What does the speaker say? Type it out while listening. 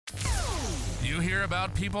You hear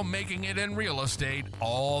about people making it in real estate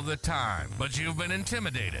all the time, but you've been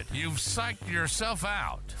intimidated. You've psyched yourself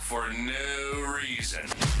out for no reason.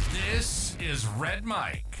 This is Red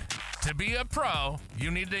Mike. To be a pro,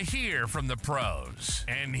 you need to hear from the pros.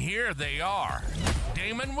 And here they are,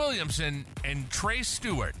 Damon Williamson and Trey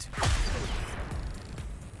Stewart.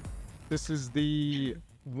 This is the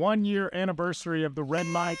 1-year anniversary of the Red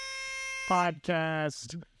Mike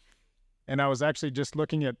podcast. And I was actually just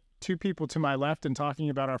looking at two people to my left and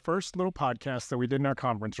talking about our first little podcast that we did in our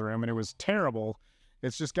conference room, and it was terrible.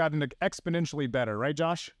 It's just gotten exponentially better, right,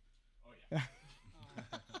 Josh? Oh, yeah.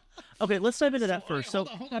 Okay, let's dive into that first.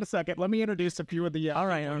 Hold on a second. Let me introduce a few of the all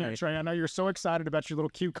right. Trey, I know you're so excited about your little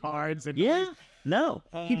cue cards. And He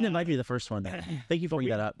didn't invite me to the first one. Thank you for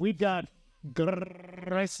bringing that up. We've got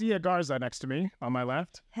Gracia Garza next to me on my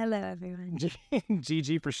left. Hello, everyone.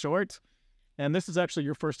 Gigi for short. And this is actually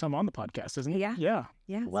your first time on the podcast, isn't it? Yeah.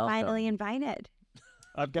 Yeah, finally invited.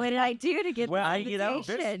 What did I do to get the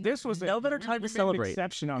invitation? This was no better time to celebrate. An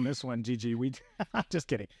exception on this one, Gigi. Just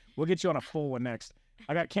kidding. We'll get you on a full one next.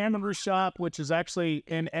 I got Cameron Rushop, which is actually,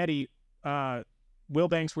 and Eddie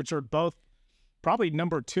Wilbanks, which are both probably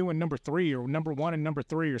number 2 and number 3, or number 1 and number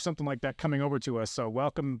 3, or something like that, coming over to us. So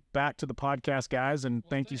welcome back to the podcast, guys, and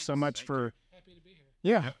thank you so much for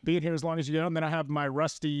being here as long as you know. And then I have my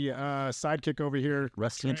rusty sidekick over here,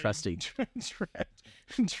 Rusty and Trusty,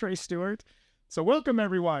 Trey Stewart. So welcome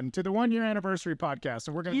everyone to the 1-year anniversary podcast,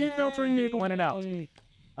 and we're going to be filtering people in and out.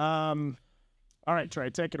 All right, Trey,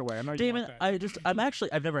 take it away. I know Damon,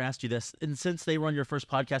 I've never asked you this, and since they run your first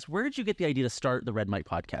podcast, where did you get the idea to start the Red Mike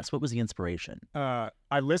podcast? What was the inspiration? I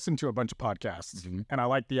listened to a bunch of podcasts, and I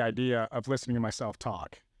like the idea of listening to myself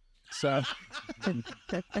talk. So,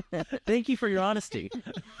 thank you for your honesty.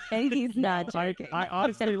 And he's not joking. I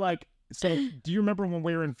honestly like. So, do you remember when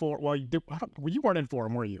we were in Forum? Well, you weren't in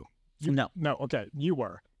Forum, were you? No. Okay, you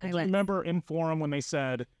were. I do you remember in Forum when they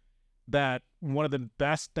said that one of the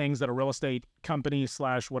best things that a real estate company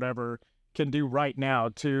 / whatever can do right now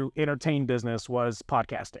to entertain business was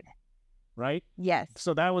podcasting, right? Yes.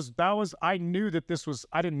 So that was I knew that this was,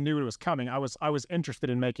 I didn't knew it was coming. I was interested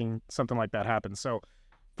in making something like that happen. So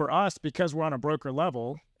for us, because we're on a broker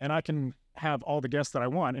level and I can have all the guests that I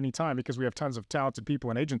want anytime because we have tons of talented people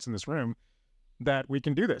and agents in this room, that we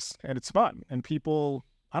can do this and it's fun. And people,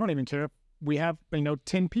 I don't even care if we have,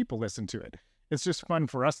 10 people listen to it. It's just fun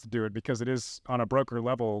for us to do it because it is on a broker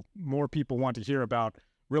level. More people want to hear about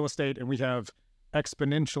real estate, and we have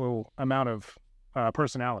exponential amount of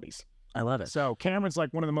personalities. I love it. So Cameron's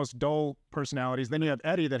like one of the most dull personalities. Then you have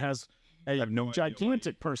Eddie that has a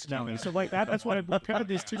gigantic personality. So like that's why I paired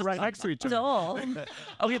these two right next to each other. Dull.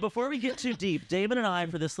 Okay, before we get too deep, Damon and I,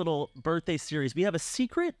 for this little birthday series, we have a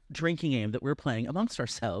secret drinking game that we're playing amongst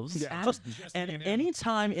ourselves. Yeah. And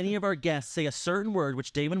anytime any of our guests say a certain word,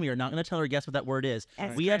 which Damon, we are not going to tell our guests what that word is,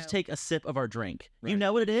 we have to take a sip of our drink. Right. You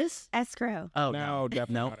know what it is? Escrow. Oh, no,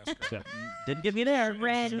 definitely no. not escrow. Didn't give me there.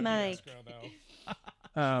 Red Mike.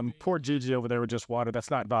 Poor Gigi over there with just water.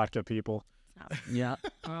 That's not vodka, people. Yeah.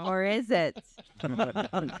 Or is it?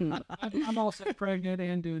 I'm also pregnant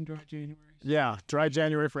and doing dry January. Yeah, dry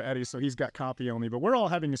January for Eddie, so he's got coffee only. But we're all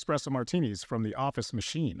having espresso martinis from the office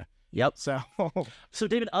machine. Yep. So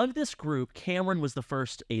David, of this group, Cameron was the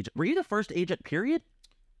first agent. Were you the first agent, period?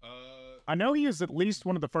 I know he is at least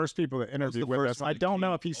one of the first people that interviewed with us. I don't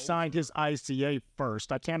know if he signed his ICA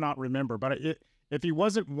first. I cannot remember. But if he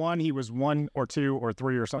wasn't one, he was 1 or 2 or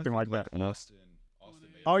 3 or something like that. Austin.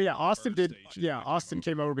 Oh yeah, Austin did. Yeah, Austin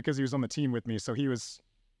came over because he was on the team with me, so he was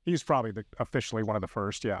probably officially one of the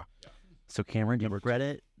first. Yeah. So Cameron, do you regret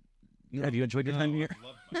it? Have you enjoyed your time here?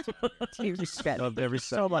 Loved every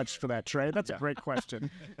so much for that, Trey. That's a great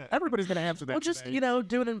question. Everybody's gonna answer that. Well, just today.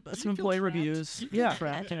 Doing some employee reviews. Yeah,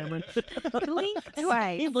 Cameron. Blink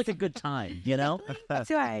twice. Seemed like a good time,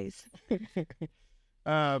 Twice.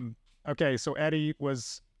 Okay, so Eddie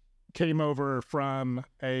came over from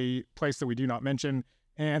a place that we do not mention,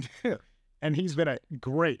 and he's been a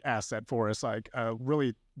great asset for us. Like,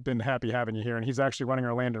 really been happy having you here. And he's actually running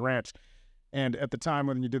our land and ranch. And at the time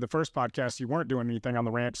when you did the first podcast, you weren't doing anything on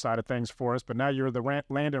the ranch side of things for us, but now you're the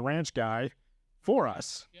land and ranch guy for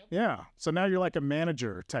us. Yep. Yeah. So now you're like a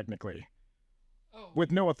manager technically,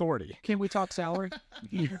 with no authority. Can we talk salary?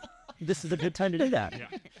 This is a good time to do that.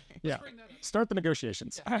 Yeah. Start the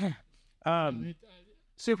negotiations.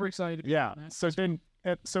 Super excited. Yeah.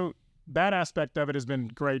 So that aspect of it has been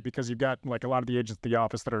great because you've got like a lot of the agents at the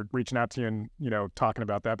office that are reaching out to you and, talking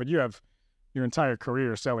about that. But you have your entire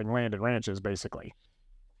career selling land and ranches, basically.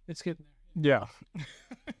 It's getting there. Yeah.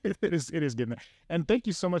 It is getting there. And thank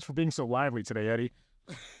you so much for being so lively today, Eddie.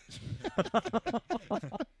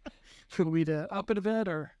 Should we up it a bit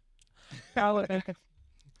or?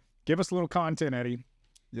 Give us a little content, Eddie.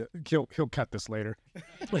 Yeah, he'll cut this later.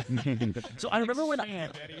 So I remember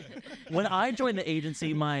when I joined the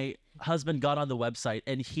agency, my husband got on the website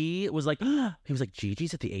and he was like,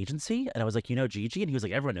 Gigi's at the agency? And I was like, you know Gigi? And he was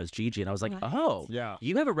like, everyone knows Gigi. And I was like, oh, yeah,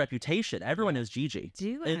 you have a reputation. Everyone knows Gigi.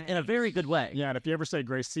 In a very good way. Yeah, and if you ever say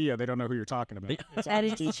Gracia, they don't know who you're talking about. That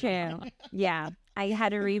is true. Yeah. I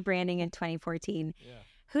had a rebranding in 2014. Yeah.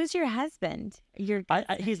 Who's your husband?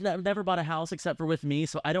 He's never bought a house except for with me,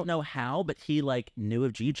 so I don't know how, but he like knew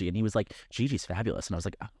of Gigi, and he was like, "Gigi's fabulous," and I was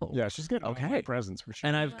like, "Oh, yeah, she's getting okay presents for sure."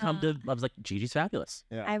 And I was like, "Gigi's fabulous."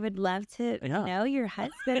 Yeah. I would love to know your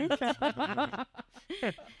husband.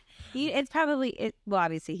 It's probably well,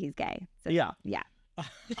 obviously he's gay. So, yeah.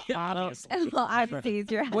 Obviously. Well, obviously he's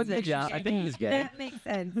your husband. Yeah, I think he's gay. That makes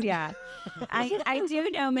sense. Yeah, I do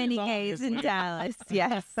know many gays in Dallas.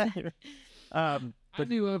 Yes. I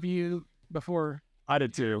knew of you before. I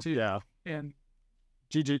did too. Yeah. And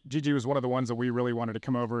Gigi was one of the ones that we really wanted to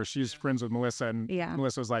come over. She's friends with Melissa, and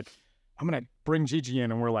Melissa was like, "I'm gonna bring Gigi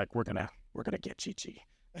in," and we're like, "We're gonna get Gigi."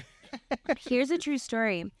 Here's a true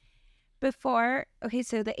story. So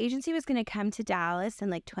the agency was gonna come to Dallas in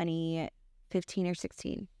like 2015 or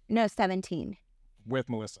 16. No, 17. With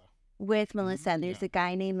Melissa. And there's a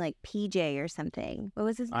guy named like PJ or something. What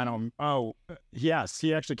was his name? I don't. Oh, yes.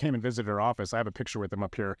 He actually came and visited our office. I have a picture with him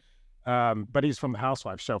up here. But he's from the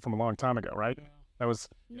Housewives show from a long time ago, right? That was.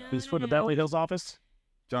 He's from the Beverly Hills office.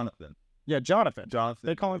 Jonathan. Yeah, Jonathan. Jonathan.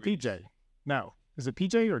 They call him PJ. No, is it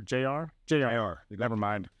PJ or JR? JR. Never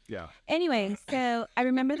mind. Yeah. Anyway, so I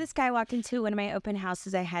remember this guy walked into one of my open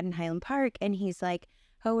houses I had in Highland Park, and he's like,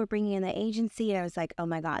 "Oh, we're bringing in the agency," and I was like, "Oh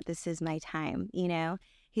my God, this is my time," you know.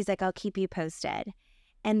 He's like, "I'll keep you posted."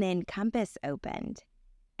 And then Compass opened.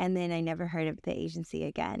 And then I never heard of the agency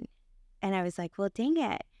again. And I was like, well, dang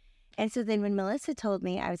it. And so then when Melissa told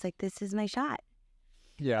me, I was like, this is my shot.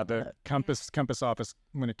 Yeah, the Compass office,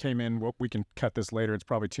 when it came in, we can cut this later. It's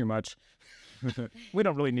probably too much. We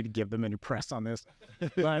don't really need to give them any press on this.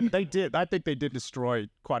 But they did. I think they did destroy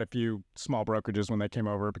quite a few small brokerages when they came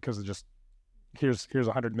over because of just, here's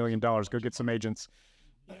 $100 million. Go get some agents.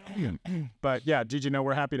 But yeah, Gigi, no,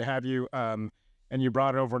 we're happy to have you. And you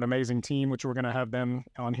brought over an amazing team, which we're going to have them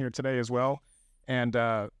on here today as well. And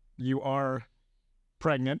you are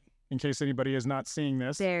pregnant, in case anybody is not seeing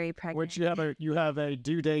this. Very pregnant. Which you have a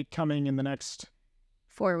due date coming in the next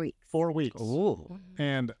 4 weeks. 4 weeks. Ooh.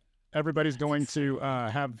 And everybody's going to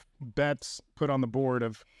have bets put on the board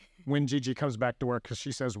of when Gigi comes back to work, because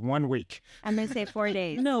she says 1 week. I'm going to say 4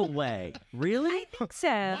 days. No way. Really? I think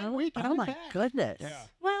so. 1 week? Oh my goodness. Yeah.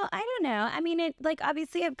 Well, I don't know. I mean,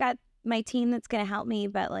 obviously I've got my team that's going to help me,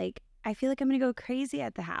 but I feel like I'm going to go crazy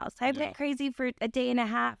at the house. I've been crazy for a day and a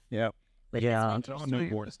half. Yeah. Yeah.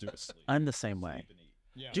 I'm the same way.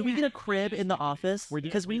 Yeah. Do we get a crib in the office?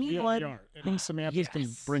 Because we need one. I think Samantha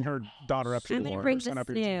can bring her daughter up here. I'm going to bring the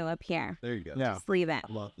snoo up here. There you go. Yeah. Just leave it.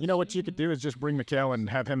 You know what you could do is just bring Mikhail and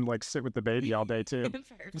have him sit with the baby all day too.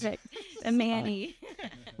 Perfect. A Manny.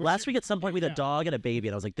 Last week at some point we had a dog and a baby,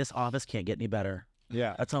 and I was like, this office can't get any better.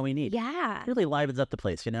 Yeah. That's all we need. Yeah. It really livens up the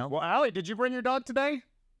place, you know? Well, Allie, did you bring your dog today?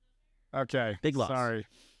 Okay. Big loss. Sorry.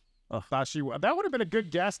 Oh. Thought she would. That would have been a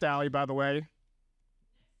good guest, Allie, by the way.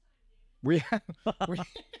 We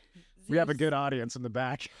have a good audience in the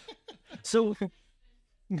back. So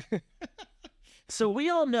we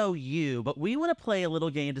all know you, but we want to play a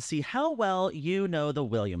little game to see how well you know the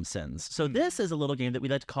Williamsons. So this is a little game that we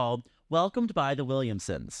like to call Welcomed by the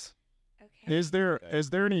Williamsons. Okay. Is there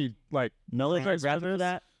any no prize for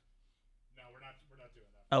that? No, we're not doing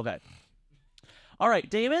that. Okay. All right,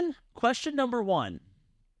 Damon, question number 1.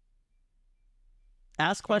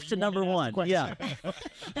 Ask question number 1. Yeah.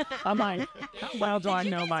 I'm like, how well do I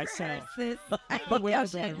know myself?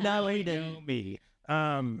 No, he knew me.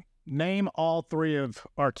 Name all 3 of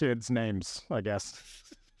our kids' names, I guess.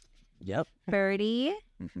 Yep. Birdie,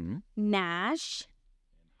 Nash,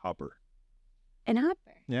 Hopper. And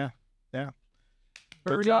Hopper. Yeah. Birdie,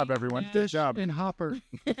 good job, everyone. Nash, good job. And Hopper.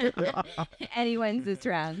 Anyone's this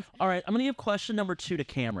round. All right, I'm going to give question number 2 to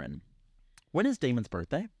Cameron. When is Damon's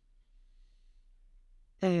birthday?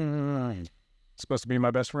 Supposed to be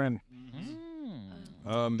my best friend.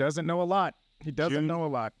 Doesn't know a lot. He doesn't know a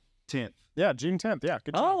lot. 10th. Yeah, June 10th. Yeah,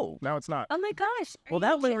 good job. Oh. No, it's not. Oh my gosh. Well,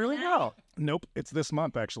 that went really well. Nope, it's this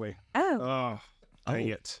month, actually. Oh. Dang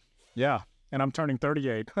it. Yeah, and I'm turning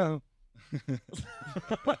 38. O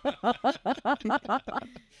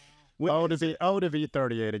to be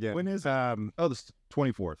 38 again. When is the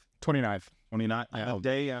 24th? 29th. 29th. A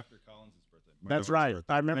day after Collins' birthday. That's daughter's right.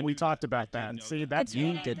 birthday. I remember we knew talked that. about I that. know See, that. that's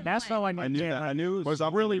You did. That's how I knew. I knew that. I knew it was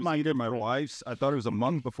really it my either my difference. wife's. I thought it was a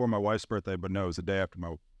month before my wife's birthday, but no, it was the day after my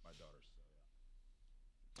daughter's.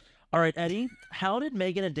 All right, Eddie, how did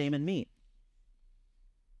Megan and Damon meet?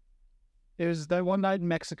 It was that one night in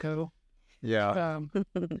Mexico. Yeah,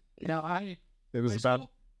 I it was high about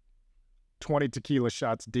school? 20 tequila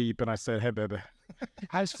shots deep, and I said, "Hey, baby."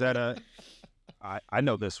 high Is school. that I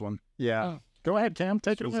know this one. Yeah. Oh. Go ahead, Cam.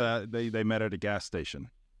 Take It it was away. they met at a gas station.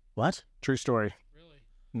 What? True story.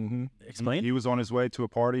 Really? Mm-hmm. Explain. He was on his way to a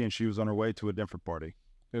party, and she was on her way to a different party.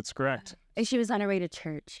 It's correct. And she was on her way to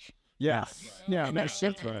church. Yeah. Yeah. No,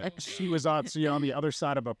 she was on the other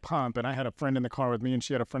side of a pump, and I had a friend in the car with me, and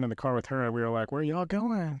she had a friend in the car with her, and we were like, "Where y'all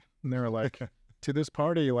going?" And they were like, "To this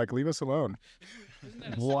party. Like, leave us alone."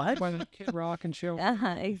 What? When Kid Rock and Chill.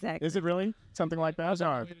 Exactly. Is it really something like that?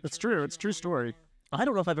 No, it's true. It's a true story. I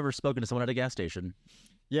don't know if I've ever spoken to someone at a gas station.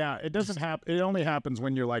 Yeah, it doesn't happen. It only happens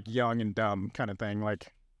when you're like young and dumb, kind of thing.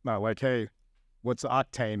 Like, not like, "Hey, what's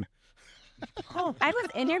octane?" I was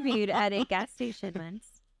interviewed at a gas station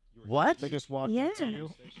once. What? They just walk Yeah. into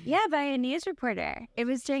you. Yeah, by a news reporter. It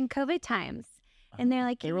was during COVID times. And they're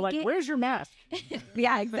like, They "Can were we like, get-" "Where's your mask?"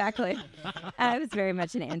 Yeah, exactly. I was very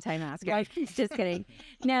much an anti-masker. Just kidding.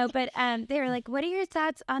 No, but they were like, "What are your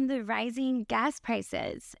thoughts on the rising gas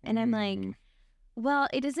prices?" And I'm like, "Well,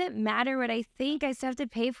 it doesn't matter what I think. I still have to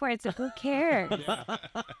pay for it, so who cares?"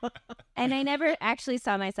 And I never actually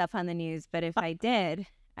saw myself on the news, but if I did,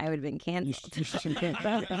 I would have been canceled.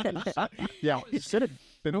 Yeah, it should have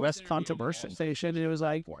been less controversial. Station. And it was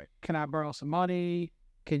like, can I borrow some money?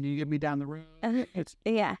 Can you get me down the road? It's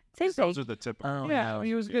Yeah, same thing. Those are the typical. Oh, yeah. no.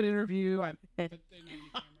 It was a good interview.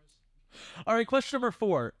 All right, question number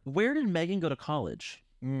 4. Where did Megan go to college?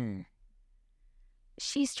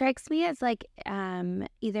 She strikes me as like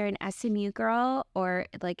either an SMU girl or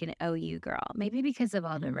like an OU girl. Maybe because of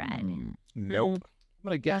all the red. Nope. I'm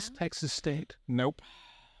gonna guess Texas State. Nope.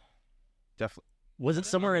 Definitely. Was it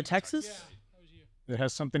somewhere in Texas? It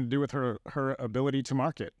has something to do with her ability to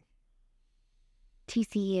market.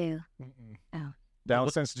 TCU.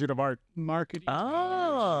 Dallas Institute of Art. Marketing.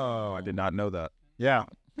 Oh, I did not know that. Yeah.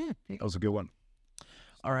 That was a good one.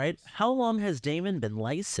 All right. How long has Damon been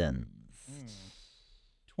licensed?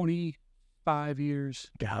 25 years.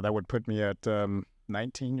 God, that would put me at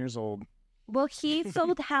 19 years old. Well, he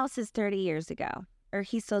sold houses 30 years ago, or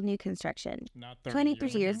he sold new construction. Not 23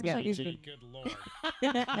 years ago. Good Lord.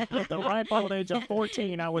 At the ripe old age of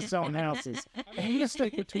 14, I was selling houses. I'm gonna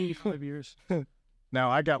stick with 25 years. Now,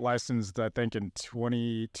 I got licensed, I think, in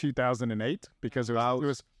 2008 because it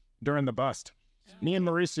was during the bust. Me and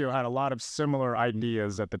Mauricio had a lot of similar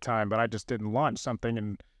ideas at the time, but I just didn't launch something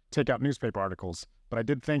and take out newspaper articles. But I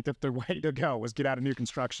did think that the way to go was get out of new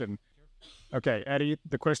construction. Okay, Eddie,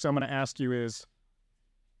 the question I'm going to ask you is,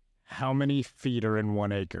 how many feet are in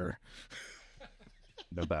 1 acre?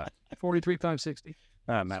 Know that. 43,560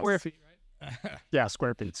 No. square feet, right? Yeah,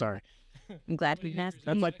 square feet, sorry. I'm glad you asked.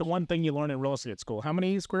 That's like the one thing you learn in real estate school. How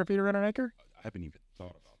many square feet are in an acre? I haven't even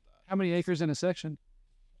thought about that. How many acres in a section?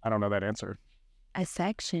 I don't know that answer. A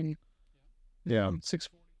section. Yeah.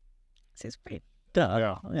 640. 6 feet. Duh.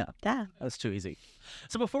 Yeah. Oh, yeah. Duh. That's too easy.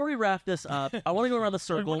 So before we wrap this up, I want to go around the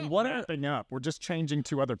circle. We're not What are wrapping up? We're just changing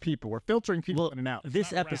to other people. We're filtering people in and out.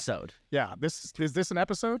 this episode? Yeah. Is this an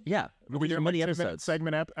episode? Yeah. We These do are many 2-minute episodes.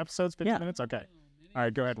 segment episodes, 50 Yeah. minutes? Okay. All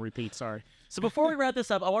right, go ahead and repeat. Sorry. So before we wrap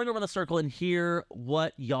this up, I want to go around the circle and hear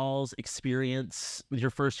what y'all's experience with your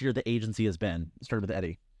first year at the agency has been. Starting with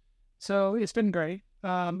Eddie. So it's been great.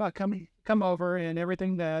 I come over and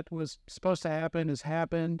everything that was supposed to happen has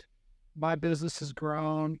happened. My business has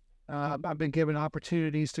grown. I've been given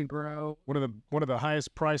opportunities to grow. One of the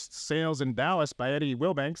highest priced sales in Dallas by Eddie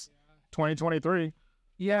Wilbanks, 2023.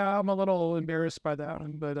 Yeah, I'm a little embarrassed by that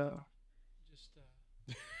one, but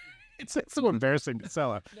It's so embarrassing to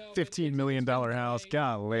sell a $15 million house.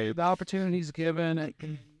 Golly. the opportunities given,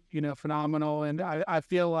 phenomenal. And I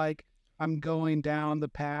feel like I'm going down the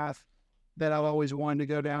path that I've always wanted to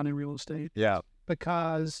go down in real estate Yeah.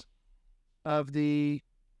 because of the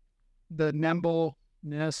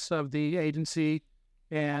nimbleness of the agency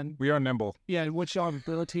and We are nimble. what y'all have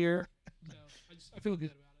built here. I feel good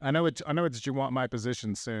about I know it's you want my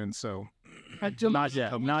position soon, so it. not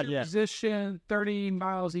yet. Not yet. Position 30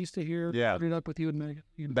 miles east of here. Yeah. Put it up with you and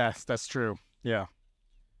Megan. That's true. Yeah.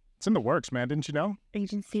 It's in the works, man. Didn't you know?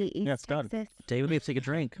 Agency East Yeah, it's done. Texas. David, we have to take a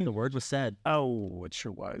drink. The word was said. Oh, it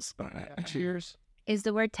sure was. Cheers. Is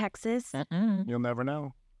the word Texas? You'll never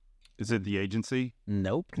know. Is it the agency?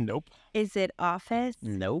 Nope. Nope. Is it office?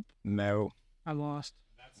 Nope. No. I lost.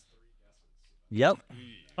 Yep.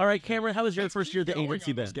 All right, Cameron, how was your first year at the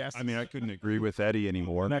agency been? I mean, I couldn't agree with Eddie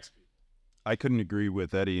anymore. Next. I couldn't agree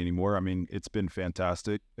with Eddie anymore. I mean, it's been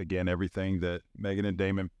fantastic. Again, everything that Megan and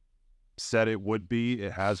Damon said it would be,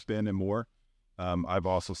 it has been and more. I've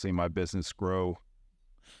also seen my business grow.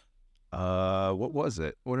 What was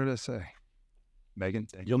it? What did I say? Megan?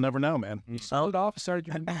 You'll never know, man. Solid officer.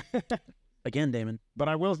 Again, Damon. But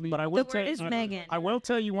I will word tell is Megan. I will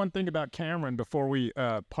tell you one thing about Cameron before we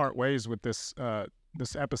part ways with this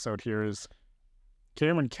this episode here is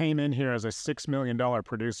Cameron came in here as a $6 million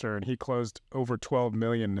producer and he closed over $12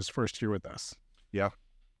 million in his first year with us. Yeah.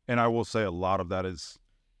 And I will say a lot of that is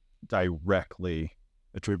directly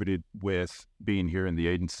attributed with being here in the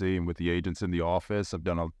agency and with the agents in the office. I've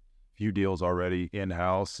done a few deals already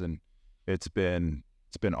in-house, and it's been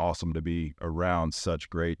awesome to be around such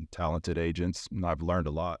great and talented agents, and I've learned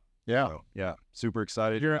a lot. Yeah. So, yeah, super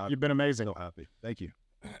excited. You've been amazing. So happy. Thank you.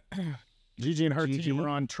 Gigi and her team are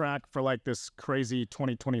on track for like this crazy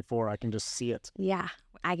 2024. I can just see it. Yeah,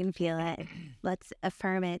 I can feel it. Let's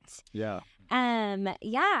affirm it. Yeah.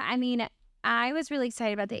 Yeah, I mean, I was really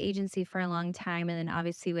excited about the agency for a long time. And then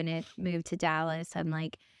obviously when it moved to Dallas, I'm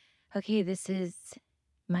like, okay, this is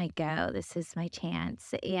my go. This is my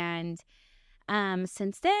chance. And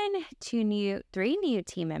since then, three new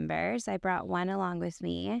team members. I brought one along with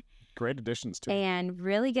me. Great additions too. And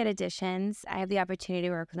really good additions. I have the opportunity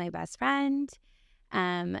to work with my best friend.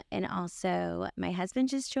 And also my husband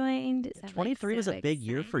just joined. So I'm, like, 23 was so a big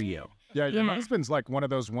year for you. Yeah, your Yeah. husband's like one of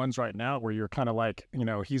those ones right now where you're kind of like,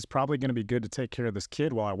 he's probably going to be good to take care of this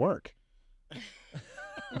kid while I work.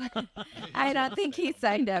 I don't think he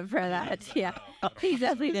signed up for that. Yeah. He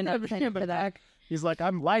definitely did not sign up for that. He's like,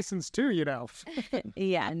 I'm licensed too,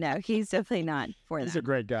 Yeah, no, he's definitely not for He's a that.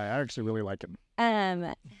 great guy. I actually really like him.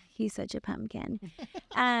 He's such a pumpkin.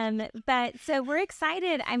 But so we're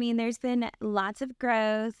excited. I mean, there's been lots of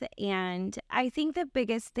growth, and I think the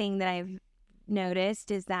biggest thing that I've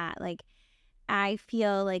noticed is that, like, I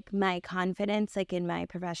feel like my confidence, like, in my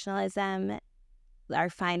professionalism are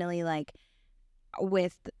finally, like,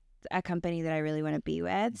 with a company that I really want to be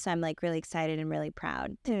with. So I'm, like, really excited and really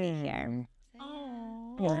proud to be here.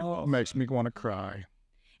 Oh, makes me want to cry.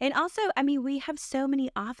 And also, I mean, we have so many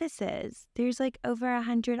offices. There's like over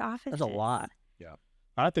 100 offices. That's a lot.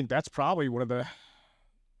 I think that's probably one of the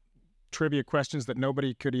trivia questions that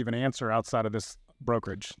nobody could even answer outside of this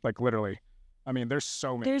brokerage. Like, literally. I mean, there's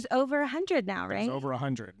so many. There's over 100 now, right? There's over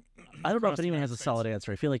 100. I don't know if Across anyone the has a United solid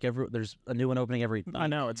answer. I feel like there's a new one opening every. I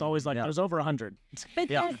know. It's always like, Yeah. there's over 100. But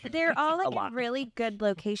Yeah. they're all like lot. in really good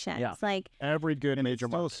locations. Yeah. Like, Every good And major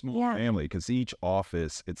it's so market. small Yeah. family because each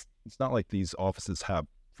office, it's not like these offices have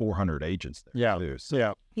 400 agents there. Yeah. Too. So,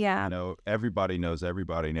 Yeah. yeah. everybody knows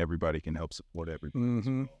everybody, and everybody can help support everybody.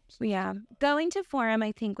 Mm-hmm. Yeah. Going to Forum,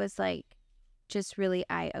 I think, was like just really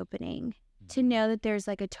eye-opening to know that there's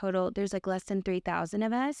like there's like less than 3,000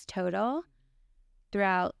 of us total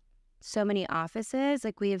throughout so many offices.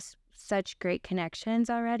 Like, we have such great connections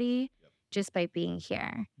already just by being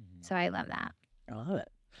here. So I love that. I love it.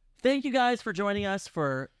 Thank you guys for joining us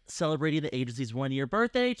for celebrating the agency's 1-year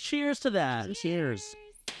birthday. Cheers to that. Cheers.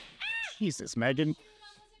 Jesus, Megan.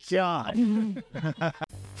 God.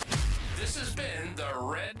 This has been The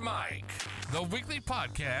Red Mic, the weekly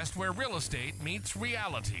podcast where real estate meets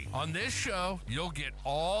reality. On this show, you'll get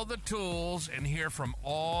all the tools and hear from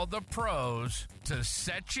all the pros to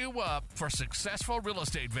set you up for successful real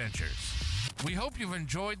estate ventures. We hope you've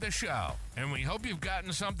enjoyed the show, and we hope you've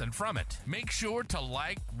gotten something from it. Make sure to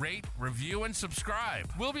like, rate, review, and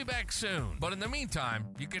subscribe. We'll be back soon, but in the meantime,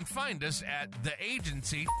 you can find us at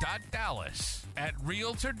theagency.dallas, at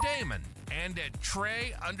Realtor Damon, and at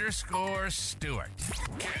Trey_Stewart.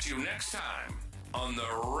 Catch you next time on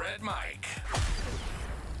The Red Mic.